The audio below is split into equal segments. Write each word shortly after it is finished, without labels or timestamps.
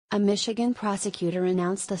A Michigan prosecutor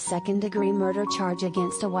announced a second-degree murder charge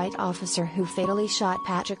against a white officer who fatally shot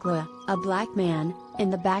Patrick Lyoya, a black man, in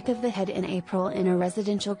the back of the head in April in a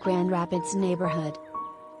residential Grand Rapids neighborhood.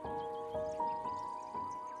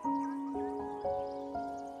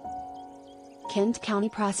 Kent County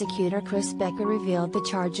Prosecutor Chris Becker revealed the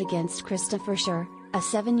charge against Christopher Schur, a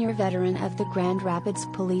 7-year veteran of the Grand Rapids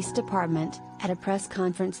Police Department, at a press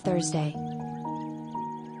conference Thursday.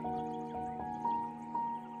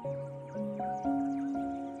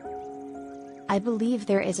 "I believe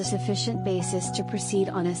there is a sufficient basis to proceed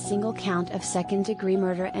on a single count of second-degree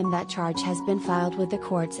murder and that charge has been filed with the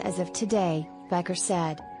courts as of today," Becker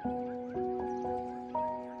said.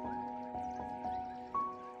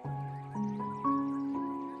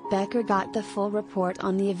 Becker got the full report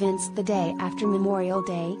on the events the day after Memorial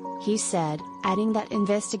Day, he said, adding that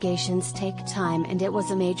investigations take time and it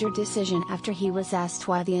was a major decision after he was asked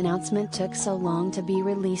why the announcement took so long to be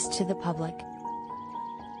released to the public.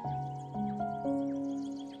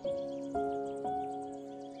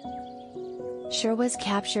 Schur was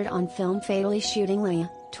captured on film fatally shooting Lyoya,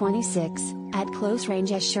 26, at close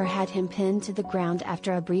range as Schur had him pinned to the ground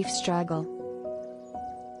after a brief struggle.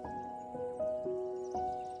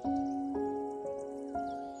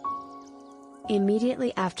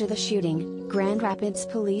 Immediately after the shooting, Grand Rapids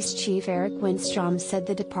Police Chief Eric Winstrom said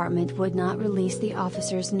the department would not release the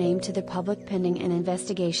officer's name to the public pending an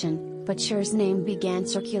investigation, but Schur's name began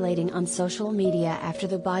circulating on social media after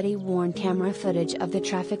the body-worn camera footage of the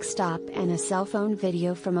traffic stop and a cell phone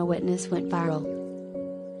video from a witness went viral.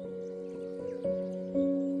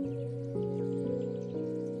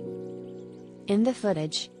 In the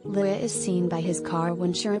footage, Lyoya is seen by his car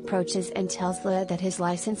when Schur approaches and tells Lyoya that his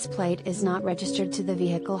license plate is not registered to the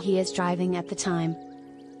vehicle he is driving at the time.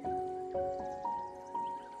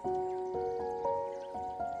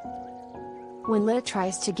 When Lyoya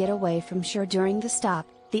tries to get away from Schur during the stop,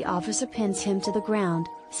 the officer pins him to the ground,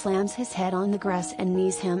 slams his head on the grass and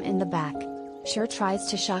knees him in the back. Schur tries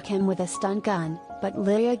to shock him with a stun gun, but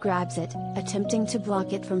Lyoya grabs it, attempting to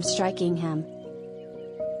block it from striking him.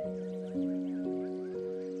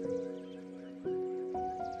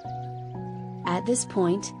 At this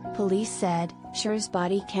point, police said, Schur's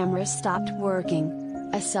body cameras stopped working.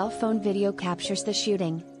 A cell phone video captures the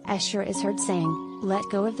shooting, as Schur is heard saying, "Let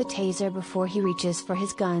go of the taser," before he reaches for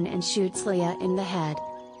his gun and shoots Lyoya in the head.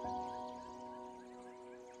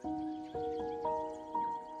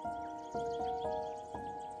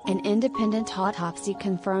 An independent autopsy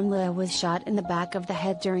confirmed Lyoya was shot in the back of the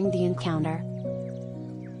head during the encounter.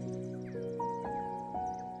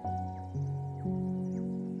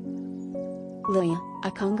 Lyoya,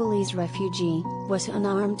 a Congolese refugee, was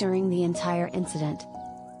unarmed during the entire incident.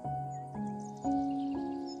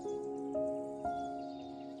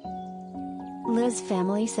 Lyoya's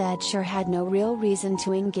family said Schur had no real reason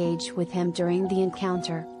to engage with him during the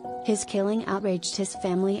encounter. His killing outraged his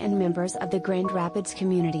family and members of the Grand Rapids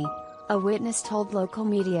community. A witness told local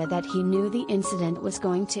media that he knew the incident was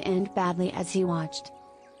going to end badly as he watched.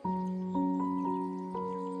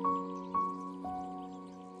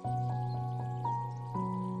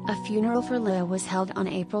 A funeral for Lyoya was held on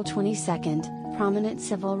April 22. Prominent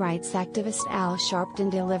civil rights activist Al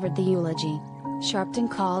Sharpton delivered the eulogy. Sharpton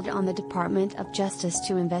called on the Department of Justice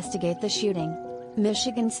to investigate the shooting.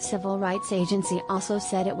 Michigan's civil rights agency also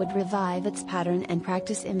said it would revive its pattern and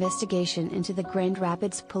practice investigation into the Grand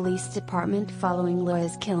Rapids Police Department following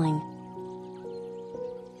Lyoya's killing.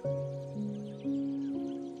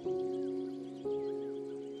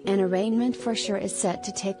 An arraignment for Schur is set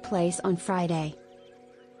to take place on Friday.